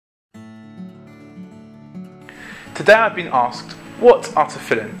Today I've been asked, what are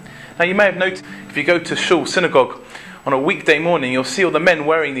tefillin? Now you may have noticed, if you go to shul, synagogue, on a weekday morning, you'll see all the men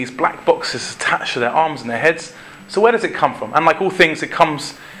wearing these black boxes attached to their arms and their heads. So where does it come from? And like all things, it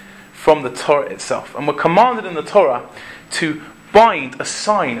comes from the Torah itself. And we're commanded in the Torah to bind a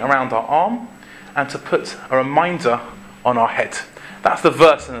sign around our arm and to put a reminder on our head. That's the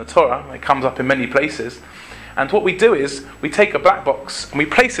verse in the Torah. It comes up in many places. And what we do is, we take a black box and we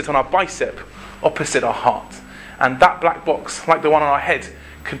place it on our bicep opposite our heart. And that black box, like the one on our head,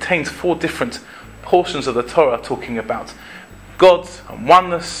 contains 4 different portions of the Torah talking about God and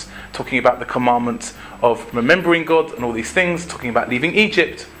oneness, talking about the commandment of remembering God and all these things, talking about leaving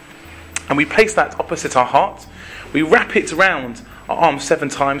Egypt. And we place that opposite our heart. We wrap it around our arm 7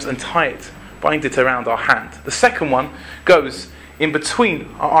 times and tie it, bind it around our hand. The second one goes in between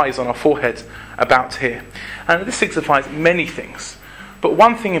our eyes on our forehead, about here. And this signifies many things. But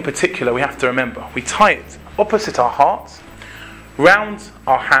one thing in particular we have to remember. We tie it opposite our heart, round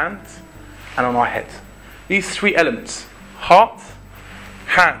our hand, and on our head. These 3 elements, heart,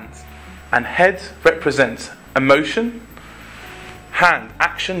 hand, and head, represent emotion, hand,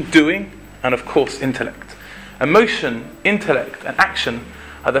 action, doing, and of course intellect. Emotion, intellect, and action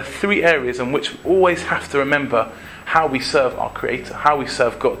are the 3 areas in which we always have to remember how we serve our Creator, how we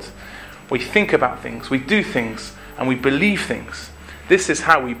serve God. We think about things, we do things, and we believe things. This is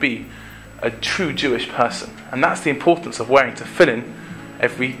how we be a true Jewish person. And that's the importance of wearing tefillin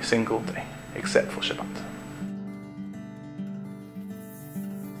every single day, except for Shabbat.